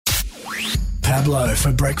Pablo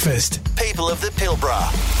for breakfast. People of the Pilbara.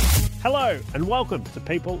 Hello and welcome to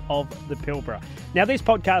People of the Pilbara. Now this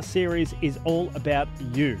podcast series is all about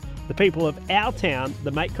you, the people of our town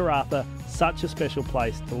that make Karratha such a special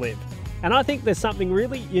place to live. And I think there's something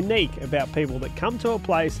really unique about people that come to a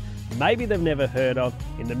place maybe they've never heard of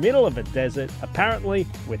in the middle of a desert, apparently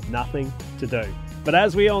with nothing to do. But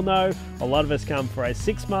as we all know, a lot of us come for a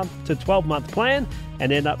 6-month to 12-month plan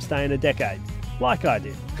and end up staying a decade, like I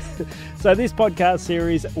did. So this podcast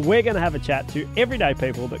series, we're going to have a chat to everyday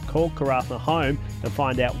people that call Karratha home and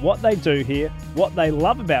find out what they do here, what they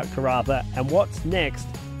love about Karratha, and what's next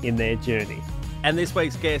in their journey. And this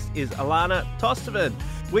week's guest is Allana Tostevin.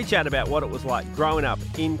 We chat about what it was like growing up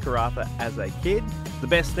in Karratha as a kid, the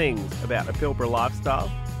best things about a Pilbara lifestyle,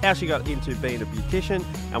 how she got into being a beautician,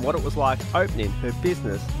 and what it was like opening her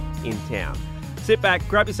business in town. Sit back,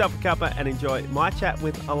 grab yourself a cuppa and enjoy my chat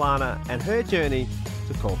with Allana and her journey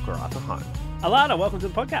to call Karratha home. Allana, welcome to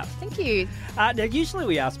the podcast. Thank you. Now, usually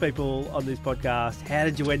we ask people on this podcast, how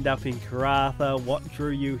did you end up in Karratha? What drew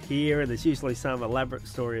you here? And there's usually some elaborate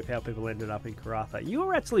story of how people ended up in Karratha. You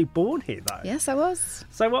were actually born here, though. Yes, I was.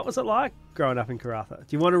 So what was it like growing up in Karratha? Do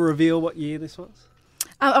you want to reveal what year this was?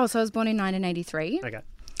 So I was born in 1983. Okay.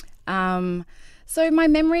 So my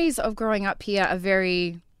memories of growing up here are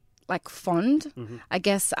very fond. Mm-hmm. I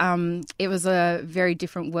guess it was a very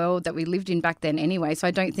different world that we lived in back then anyway, so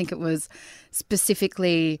I don't think it was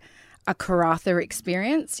specifically a Karratha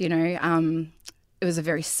experience, you know. It was a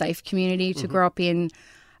very safe community to grow up in.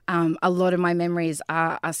 A lot of my memories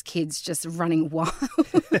are us kids just running wild.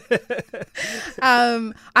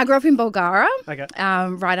 I grew up in Pilbara, Okay.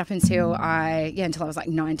 right up until until I was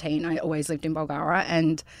 19. I always lived in Pilbara,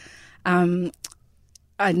 and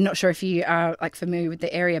I'm not sure if you are familiar with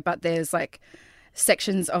the area, but there's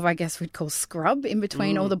sections of, I guess we'd call scrub in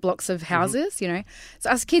between all the blocks of houses, you know.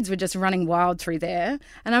 So us kids were just running wild through there.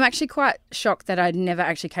 And I'm actually quite shocked that I never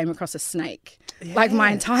actually came across a snake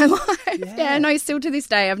my entire life. Yeah, no, still to this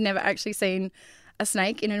day, I've never actually seen a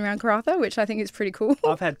snake in and around Karratha, which I think is pretty cool.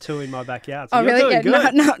 I've had 2 in my backyard. So oh, you're really? doing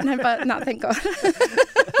good. No, thank God.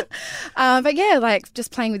 But yeah,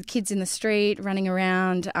 just playing with kids in the street, running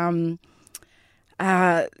around.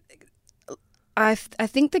 I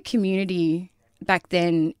think the community back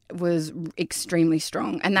then was extremely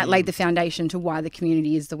strong, and that laid the foundation to why the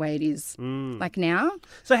community is the way it is now.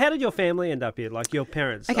 So how did your family end up here, your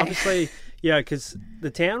parents? Okay. Obviously, because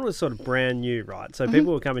the town was sort of brand new, right? So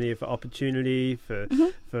people were coming here for opportunity,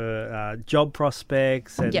 for job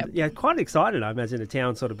prospects, and quite excited, I imagine, the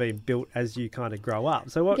town sort of being built as you kind of grow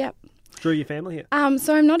up. So what drew your family here?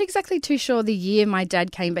 So I'm not exactly too sure the year my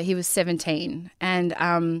dad came, but he was 17,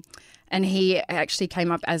 and he actually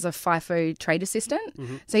came up as a FIFO trade assistant.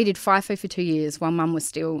 Mm-hmm. So he did FIFO for 2 years while Mum was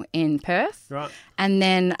still in Perth. Right. And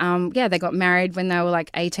then, they got married when they were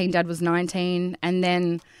 18. Dad was 19. And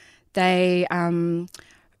then they,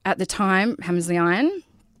 at the time, Hammersley Iron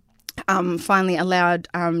finally allowed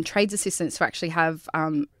trades assistants to actually have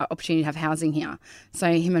an opportunity to have housing here.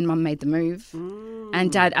 So him and Mum made the move.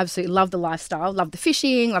 And Dad absolutely loved the lifestyle, loved the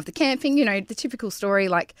fishing, loved the camping, you know, the typical story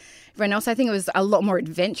like everyone else. I think it was a lot more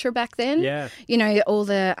adventure back then. Yeah. You know, all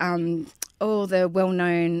the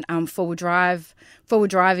well-known forward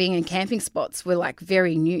driving and camping spots were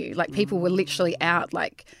very new. People were literally out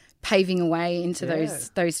paving away into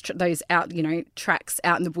those out, you know, tracks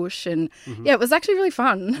out in the bush, and it was actually really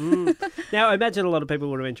fun. Now, I imagine a lot of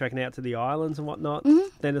people would have been trekking out to the islands and whatnot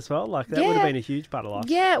then as well. That would have been a huge part of life.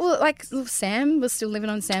 Yeah, well, Sam was still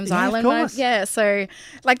living on Sam's Island. Of course. So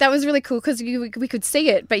that was really cool because we could see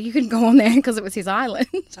it, but you couldn't go on there because it was his island.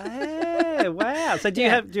 Hey, wow. So do you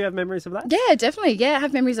have memories of that? Yeah, definitely. Yeah, I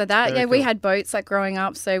have memories of that. Very we cool. had boats growing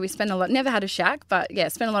up, so we spent never had a shack, but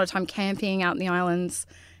spent a lot of time camping out in the islands.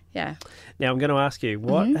 Yeah. Now I'm going to ask you,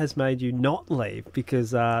 what has made you not leave?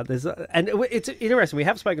 Because it's interesting. We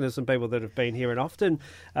have spoken to some people that have been here, and often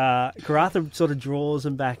Karratha sort of draws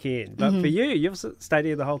them back in. But for you, you've stayed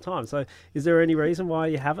here the whole time. So is there any reason why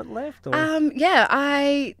you haven't left? Or?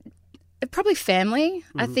 Probably family.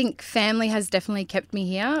 I think family has definitely kept me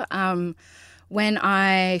here. When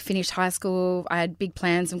I finished high school, I had big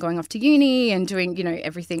plans of going off to uni and doing, you know,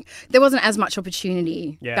 everything. There wasn't as much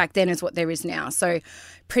opportunity back then as what there is now. So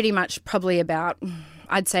pretty much probably about,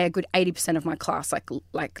 I'd say a good 80% of my class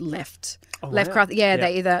left. Left Karratha.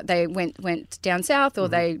 Yeah, they went down south or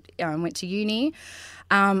they went to uni.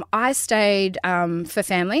 I stayed for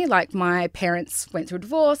family. My parents went through a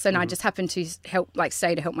divorce, and I just happened to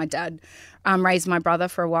stay to help my dad raise my brother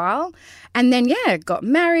for a while. And then, got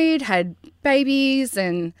married, had babies,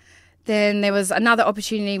 and Then there was another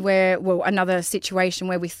opportunity another situation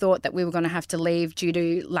where we thought that we were going to have to leave due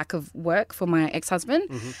to lack of work for my ex-husband.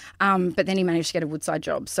 But then he managed to get a Woodside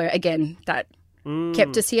job. So again, that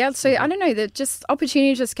kept us here. So I don't know, that just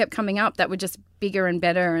opportunities just kept coming up that were just bigger and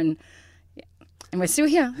better, and we're still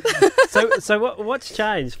here. So what's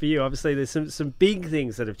changed for you? Obviously, there's some big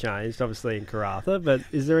things that have changed, obviously, in Karratha, but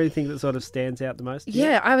is there anything that sort of stands out the most?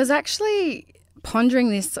 Yeah, I was actually pondering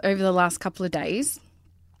this over the last couple of days,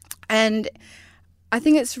 and I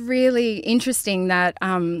think it's really interesting that,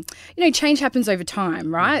 change happens over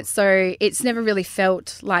time, right? So it's never really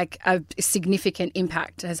felt like a significant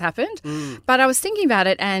impact has happened. But I was thinking about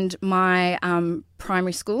it, and my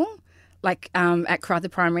primary school, at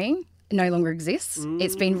Karratha Primary, no longer exists.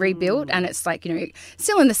 It's been rebuilt, and it's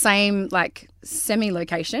still in the same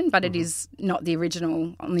semi-location, but it is not on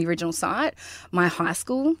the original site. My high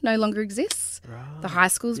school no longer exists. Right. The high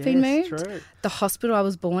school's been moved. True. The hospital I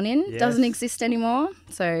was born in doesn't exist anymore.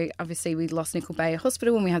 So obviously we lost Nickel Bay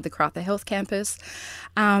Hospital when we have the Karratha Health Campus.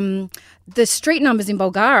 The street numbers in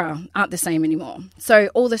Bulgara aren't the same anymore. So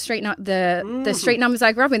all the street numbers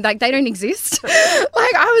I grew up in, they don't exist.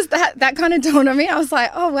 I was that kind of dawned on me. I was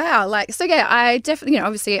like, oh wow. I definitely,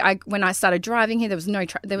 obviously when I started driving here, there was no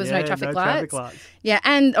traffic lights. Yeah,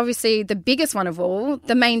 and obviously the biggest one of all,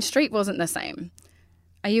 the main street wasn't the same.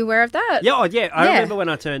 Are you aware of that? Yeah, I remember when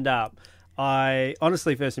I turned up, I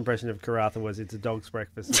honestly, first impression of Karratha was it's a dog's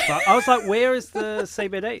breakfast. I was like, where is the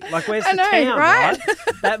CBD? Where's the town, right?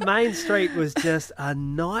 That main street was just a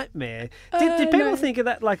nightmare. Did people think of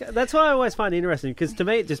that? That's what I always find interesting, because to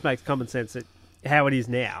me it just makes common sense that how it is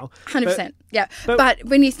now. 100%, yeah. But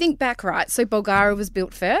when you think back, right, so Bulgara was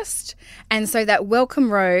built first, and so that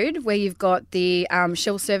Welcome Road, where you've got the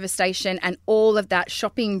Shell service station and all of that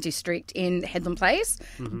shopping district in Headland Place,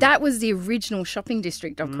 that was the original shopping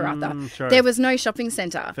district of Karratha. There was no shopping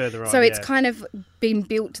centre. Further on, so it's kind of been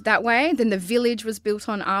built that way. Then the village was built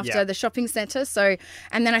on after the shopping centre. So,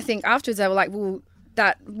 and then I think afterwards they were like, well,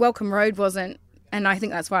 that Welcome Road wasn't, and I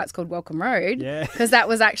think that's why it's called Welcome Road, because that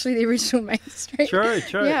was actually the original main street. True.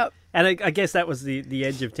 Yeah. And I guess that was the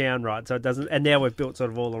edge of town, right? So it doesn't, and now we've built sort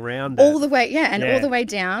of all around it. All the way, all the way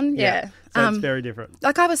down, So it's very different.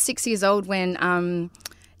 I was 6 years old when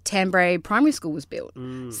Tambray Primary School was built.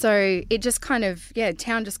 So it just kind of,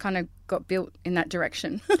 town just kind of got built in that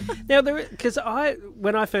direction. Now, because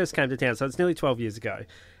when I first came to town, so it's nearly 12 years ago,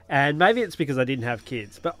 and maybe it's because I didn't have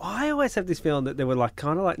kids, but I always have this feeling that there were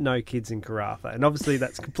kind of no kids in Karratha, and obviously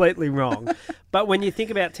that's completely wrong. But when you think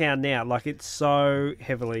about town now, it's so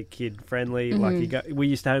heavily kid friendly. We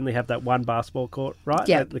used to only have that one basketball court, right?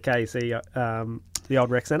 Yep. At the KC, the old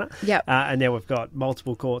rec centre. Yep. And now we've got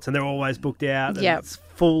multiple courts, and they're always booked out. And it's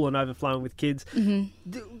full and overflowing with kids.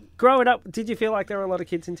 Growing up, did you feel like there were a lot of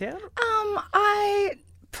kids in town?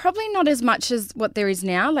 Probably not as much as what there is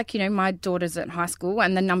now. My daughter's at high school,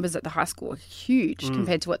 and the numbers at the high school are huge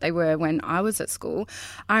compared to what they were when I was at school.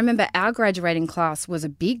 I remember our graduating class was a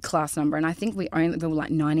big class number, and I think there were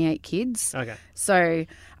 98 kids. Okay. So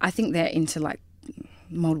I think they're into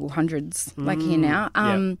multiple hundreds here now.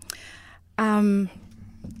 I don't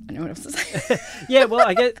know what else to say. Yeah, well,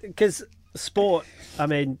 I guess because sport,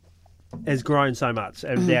 has grown so much,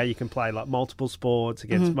 and now you can play multiple sports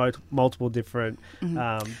against multiple different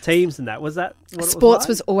teams, and that was that what sports it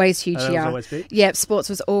was always huge here. Was always big? Yeah, sports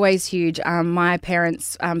was always huge. My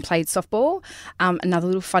parents played softball. Another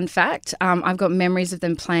little fun fact, I've got memories of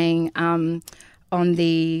them playing on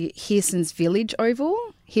the Hearson's Village Oval.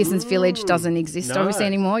 Hearson's Village doesn't exist obviously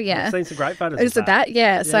anymore. Yeah, I've seen some great photos. Is it that?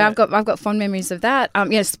 Yeah. So I've got fond memories of that.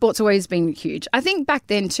 Sports always been huge. I think back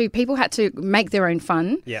then too, people had to make their own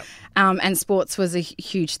fun. Yeah. And sports was a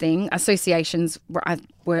huge thing. Associations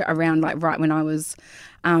were around right when I was,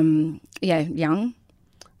 young.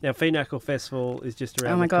 Now, Finacle Festival is just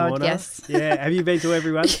around the corner. Oh my God, yes. Yeah. Have you been to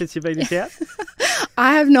every one since you've been in town?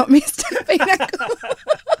 I have not missed a Finacle.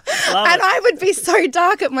 And I would be so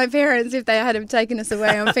dark at my parents if they hadn't taken us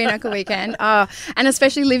away on Finacle weekend. And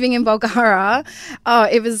especially living in Bulgara,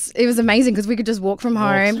 it was amazing because we could just walk from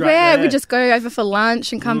home. We'd just go over for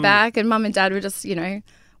lunch and come back, and Mum and Dad would just,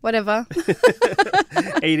 whatever.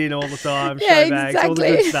 Eating all the time, show bags, all the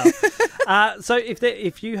good stuff. So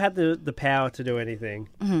if you had the power to do anything,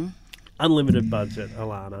 unlimited budget,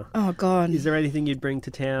 Allana. Oh, God. Is there anything you'd bring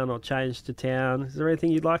to town or change to town? Is there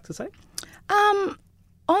anything you'd like to say?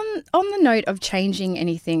 On the note of changing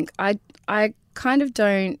anything, I kind of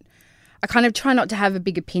try not to have a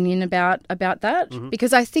big opinion about that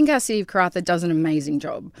because I think our City of Karratha does an amazing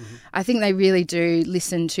job. I think they really do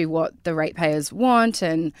listen to what the ratepayers want,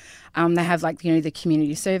 and they have the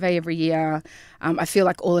community survey every year. I feel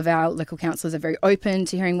like all of our local councillors are very open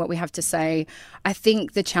to hearing what we have to say. I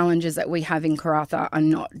think the challenges that we have in Karratha are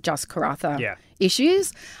not just Karratha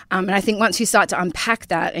issues. And I think once you start to unpack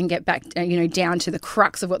that and get back, down to the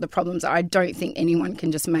crux of what the problems are, I don't think anyone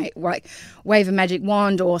can just wave a magic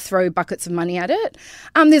wand or throw buckets of money at it.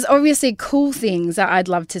 There's obviously cool things that I'd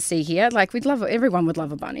love to see here. Like everyone would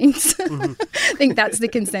love a Bunnings. I think that's the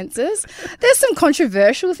consensus. There's some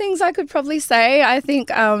controversial things I could probably say. I think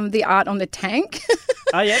the art on the tank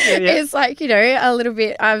is a little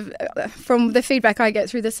bit. From the feedback I get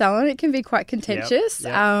through the salon, it can be quite contentious.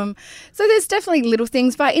 So there's definitely little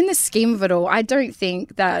things, but in the scheme of it all, I don't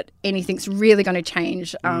think that anything's really going to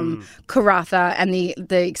change Karratha and the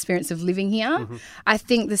experience of living here. I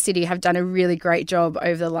think the city have done a really great job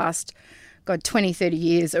over the last 20, 30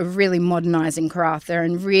 years of really modernising Karratha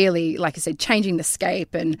and really, like I said, changing the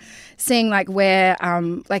scape and seeing where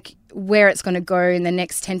it's going to go in the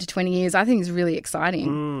next 10 to 20 years. I think is really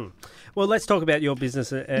exciting. Well, let's talk about your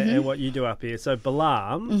business and what you do up here. So,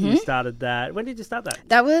 Balam, you started that. When did you start that?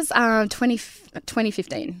 That was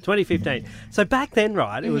 2015. 2015. So, back then,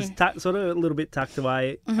 right, it was sort of a little bit tucked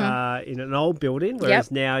away in an old building,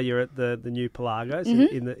 whereas now you're at the new Pelagos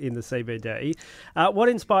in the CBD. What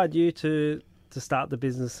inspired you to start the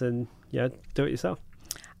business and do it yourself?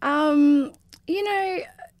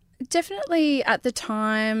 Definitely at the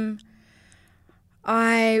time,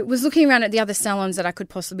 I was looking around at the other salons that I could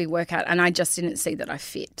possibly work at, and I just didn't see that I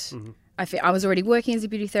fit. I was already working as a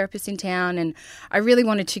beauty therapist in town, and I really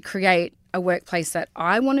wanted to create a workplace that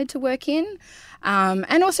I wanted to work in,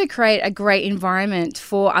 and also create a great environment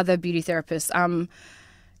for other beauty therapists.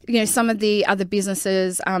 Some of the other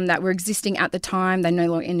businesses that were existing at the time, they're no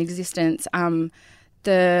longer in existence.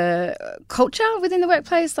 The culture within the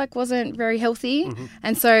workplace wasn't very healthy.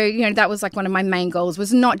 And so, that was one of my main goals,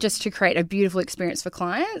 was not just to create a beautiful experience for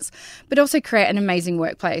clients, but also create an amazing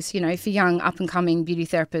workplace, for young up-and-coming beauty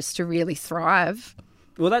therapists to really thrive.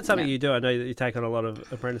 Well, that's something you do. I know that you take on a lot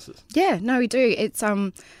of apprentices. Yeah, no, we do. It's,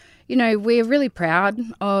 we're really proud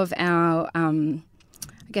of our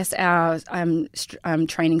our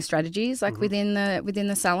training strategies within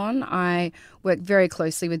the salon. I work very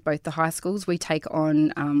closely with both the high schools. We take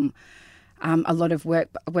on a lot of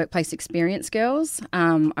workplace experience girls.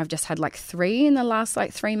 I've just had 3 in the last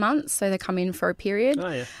 3 months, so they come in for a period. Oh,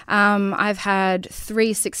 yeah. I've had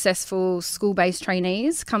 3 successful school-based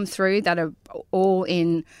trainees come through that are all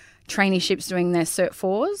in traineeships doing their Cert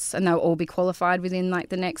 4s, and they'll all be qualified within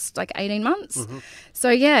the next 18 months. So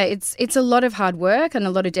it's a lot of hard work and a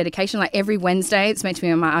lot of dedication. Every Wednesday, it's meant to be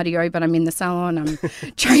on my RDO, but I'm in the salon, I'm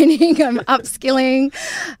training, I'm upskilling.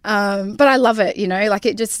 But I love it,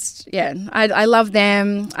 I love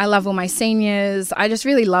them. I love all my seniors. I just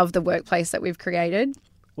really love the workplace that we've created.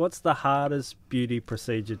 What's the hardest beauty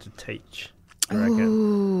procedure to teach, I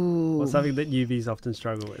reckon? What's something that newbies often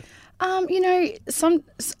struggle with?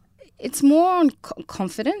 It's more on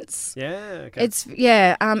confidence. Yeah,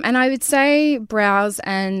 okay. And I would say brows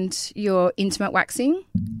and your intimate waxing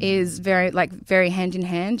is very hand in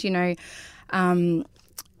hand.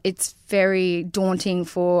 It's very daunting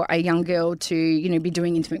for a young girl to, be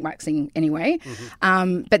doing intimate waxing anyway.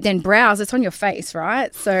 But then brows, it's on your face,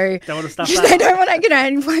 right? So don't want to stuff they don't want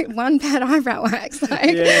to, one bad eyebrow wax.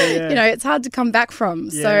 It's hard to come back from.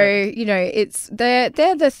 Yeah. So,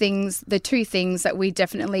 they're the 2 things that we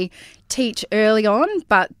definitely teach early on,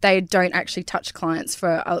 but they don't actually touch clients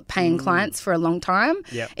paying clients for a long time.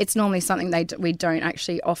 Yep. It's normally something we don't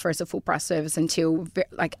actually offer as a full price service until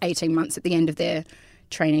 18 months at the end of their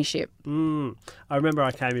traineeship. I remember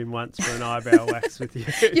I came in once for an eyebrow wax with you.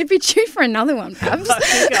 You'd be due for another one, perhaps. I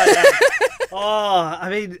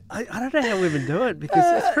think I don't know how women do it, because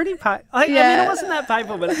it's pretty painful. It wasn't that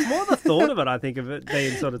painful, but it's more the thought of it, I think, of it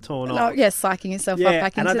being sort of torn off. Psyching yourself up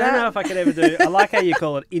back into that. And I don't know if I could ever do... I like how you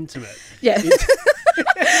call it intimate. Yeah.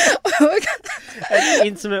 An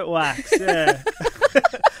intimate wax, yeah.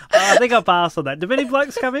 I think I'll pass on that. Do many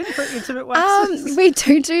blokes come in for intimate waxes? We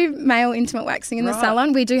do male intimate waxing in the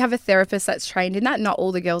salon. We do have a therapist that's trained in that. Not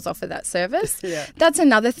all the girls offer that service. Yeah. That's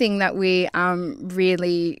another thing that we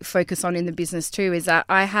really focus on in the business too, is that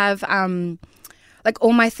I have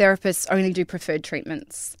all my therapists only do preferred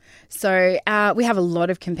treatments. So we have a lot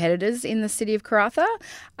of competitors in the city of Karratha.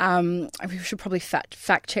 We should probably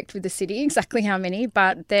fact check with the city exactly how many,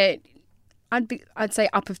 but I'd say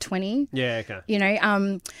up of 20. Yeah, okay.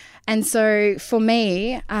 And so for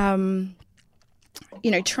me,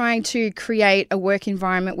 trying to create a work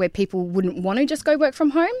environment where people wouldn't want to just go work from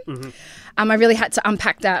home. I really had to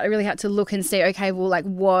unpack that. I really had to look and see, okay, well, like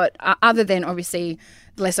what, other than obviously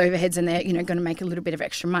less overheads and they're, going to make a little bit of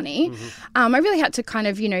extra money. I really had to kind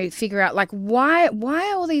of, figure out like why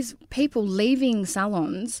are all these people leaving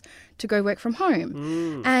salons to go work from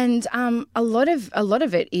home? And a lot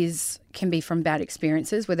of it can be from bad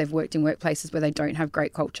experiences where they've worked in workplaces where they don't have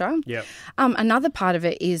great culture. Yep. Another part of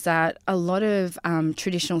it is that a lot of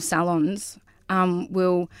traditional salons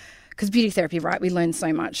will, because beauty therapy, right, we learn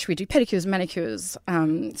so much. We do pedicures, manicures,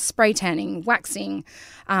 spray tanning, waxing,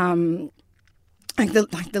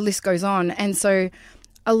 like the list goes on. And so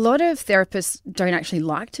a lot of therapists don't actually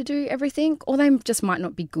like to do everything, or they just might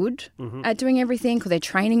not be good at doing everything, or their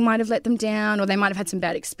training might have let them down, or they might have had some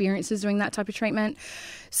bad experiences doing that type of treatment.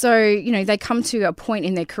 So, they come to a point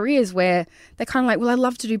in their careers where they're kind of like, well, I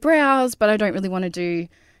love to do brows, but I don't really want to do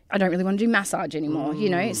massage anymore,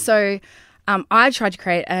 So I tried to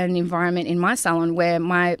create an environment in my salon where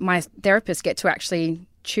my therapists get to actually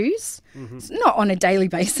choose. It's not on a daily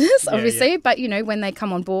basis, obviously, but when they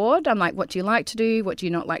come on board, I'm like, what do you like to do? What do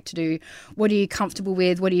you not like to do? What are you comfortable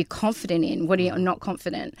with? What are you confident in? What are you not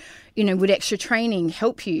confident? Would extra training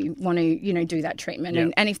help you want to, do that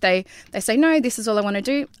treatment? And if they say, no, this is all I want to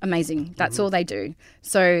do, amazing. That's all they do.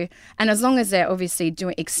 So, and as long as they're obviously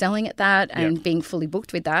excelling at that and being fully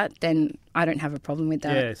booked with that, then I don't have a problem with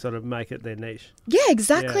that. Yeah, sort of make it their niche. Yeah,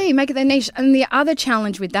 exactly. Yeah. Make it their niche. And the other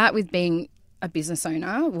challenge with that, with being a business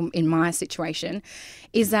owner in my situation,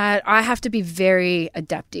 is that I have to be very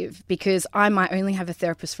adaptive, because I might only have a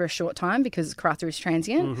therapist for a short time because Karatha is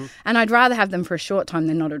transient, and I'd rather have them for a short time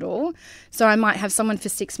than not at all. So I might have someone for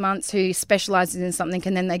 6 months who specialises in something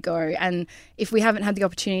and then they go. And if we haven't had the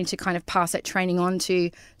opportunity to kind of pass that training on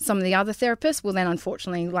to some of the other therapists, well then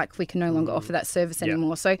unfortunately we can no longer offer that service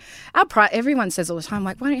anymore. So everyone says all the time,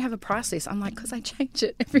 like, why don't you have a price list? I'm like, because I change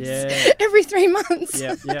it every 3 months.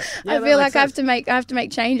 I feel like I have to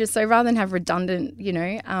make changes. So rather than have redundant,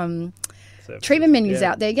 treatment menus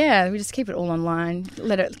out there, we just keep it all online,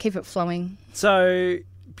 keep it flowing. So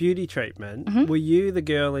beauty treatment, were you the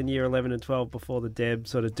girl in year 11 and 12 before the Deb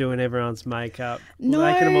sort of doing everyone's makeup,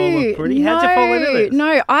 making them all look pretty? How'd you fall into this?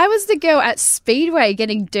 No, I was the girl at Speedway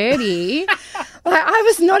getting dirty. I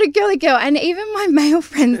was not a girly girl. And even my male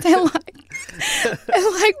friends, they're like,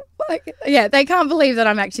 they can't believe that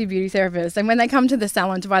I'm actually a beauty therapist. And when they come to the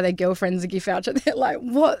salon to buy their girlfriends a gift voucher, they're like,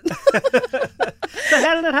 what? So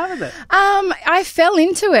how did it happen then? I fell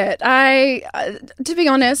into it. To be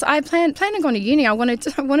honest, I planned on going to uni. I wanted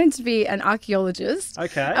to be an archaeologist.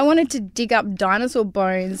 Okay. I wanted to dig up dinosaur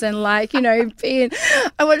bones and I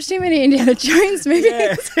watched too many Indiana Jones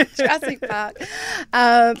movies, Jurassic Park.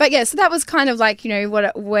 So that was kind of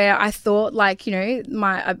where I thought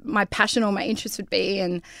my passion or my interest would be.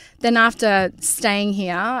 And then after staying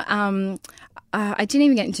here, I didn't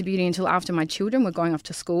even get into beauty until after my children were going off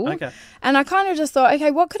to school. Okay. And I kind of just thought,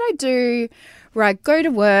 okay, what could I do where I go to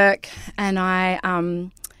work and I,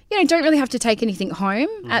 don't really have to take anything home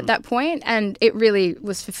at that point. And it really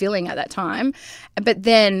was fulfilling at that time. But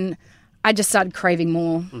then I just started craving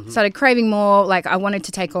more. Like I wanted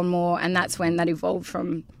to take on more. And that's when that evolved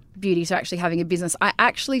from beauty to actually having a business. I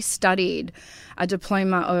actually studied a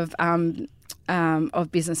diploma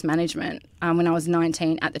of business management when I was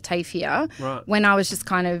 19 at the TAFE here, when I was just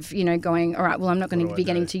kind of, going, all right, well, I'm not going to be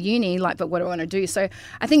getting to uni, but what do I want to do? So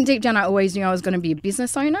I think deep down I always knew I was going to be a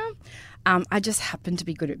business owner. I just happened to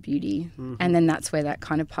be good at beauty, and then that's where that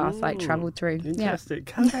kind of path travelled through. Interesting.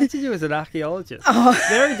 Can't imagine you as an archaeologist.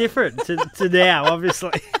 Very different to now,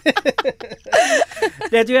 obviously.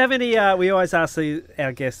 Now, do you have any, we always ask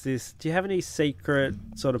our guests this, do you have any secret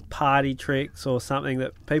sort of party tricks or something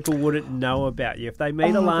that people wouldn't know about you? If they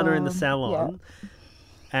meet Allana in the salon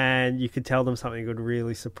and you could tell them something that would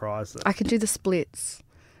really surprise them. I could do the splits.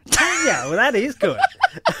 Yeah, well, that is good.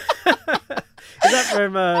 Is that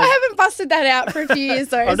from... I haven't busted that out for a few years,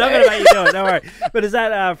 though. I'm not going to make you do it, don't worry. But is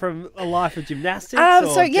that from a life of gymnastics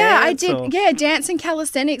I did dance and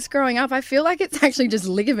calisthenics growing up. I feel like it's actually just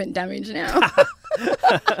ligament damage now.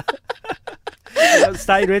 It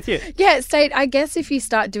stayed with you? Yeah, it stayed. I guess if you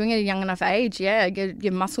start doing it at a young enough age,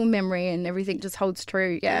 your muscle memory and everything just holds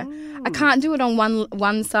true, I can't do it on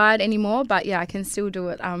one side anymore, but, I can still do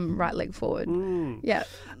it right leg forward. Yeah.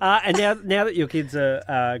 And now that your kids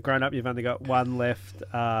are grown up, you've only got one left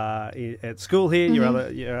at school here.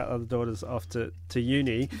 Your other daughter's off to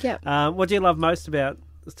uni. Yeah. What do you love most about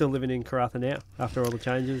still living in Karatha now after all the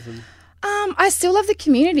changes? And I still love the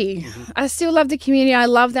community. I still love the community. I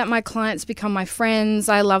love that my clients become my friends.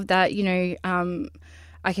 I love that,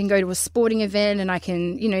 I can go to a sporting event and I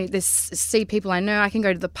can, see people I know. I can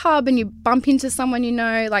go to the pub and you bump into someone you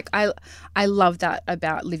know. Like, I love that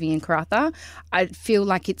about living in Karratha. I feel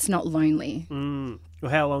like it's not lonely.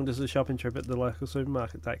 Well, how long does the shopping trip at the local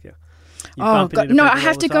supermarket take you? Oh, God. No, I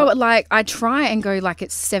have to go at I try and go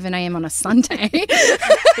at 7 a.m. on a Sunday.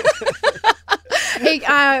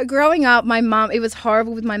 Growing up, my mum, it was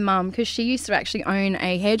horrible with my mum because she used to actually own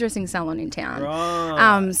a hairdressing salon in town.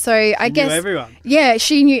 Right. So I guess knew everyone. Yeah,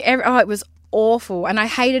 she knew it was awful, and I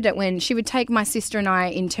hated it when she would take my sister and I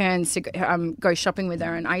in turns to go shopping with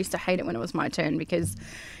her, and I used to hate it when it was my turn because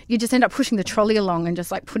you just end up pushing the trolley along and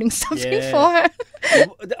just putting something for her.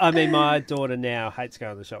 I mean, my daughter now hates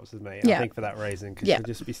going to the shops with me. I think for that reason, because she'll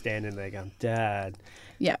just be standing there going, Dad,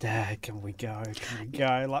 can we go?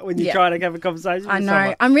 Like when you're trying to have a conversation with someone. I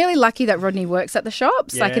know. I'm really lucky that Rodney works at the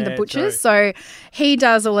shops, in the butchers. So he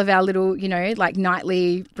does all of our little,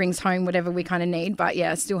 nightly, brings home whatever we kind of need. But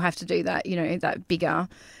I still have to do that, that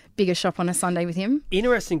bigger shop on a Sunday with him.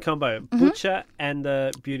 Interesting combo. Butcher and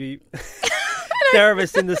the beauty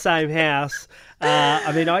therapist in the same house.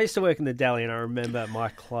 I mean, I used to work in the deli and I remember my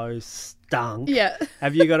clothes stunk. Yeah.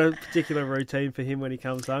 Have you got a particular routine for him when he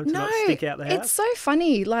comes home to not stick out the house? It's so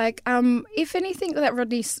funny. If anything that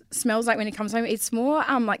Rodney smells like when he comes home, it's more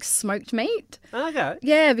smoked meat. Okay.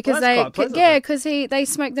 Yeah, because they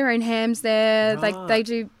smoke their own hams there. Right. They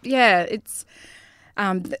do. Yeah, it's.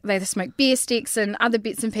 They smoke beer sticks and other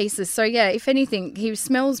bits and pieces. So if anything, he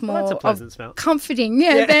smells more that's a pleasant smell. Comforting.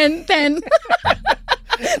 Than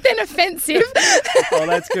than offensive. Oh,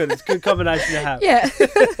 that's good. It's a good combination to have. Yeah.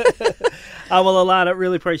 Well, Allana,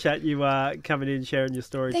 really appreciate you coming in and sharing your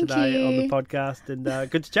story today on the podcast, and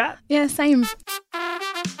good to chat. Yeah, same.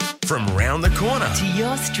 From round the corner to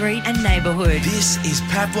your street and neighbourhood. This is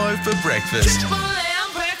Pablo for breakfast.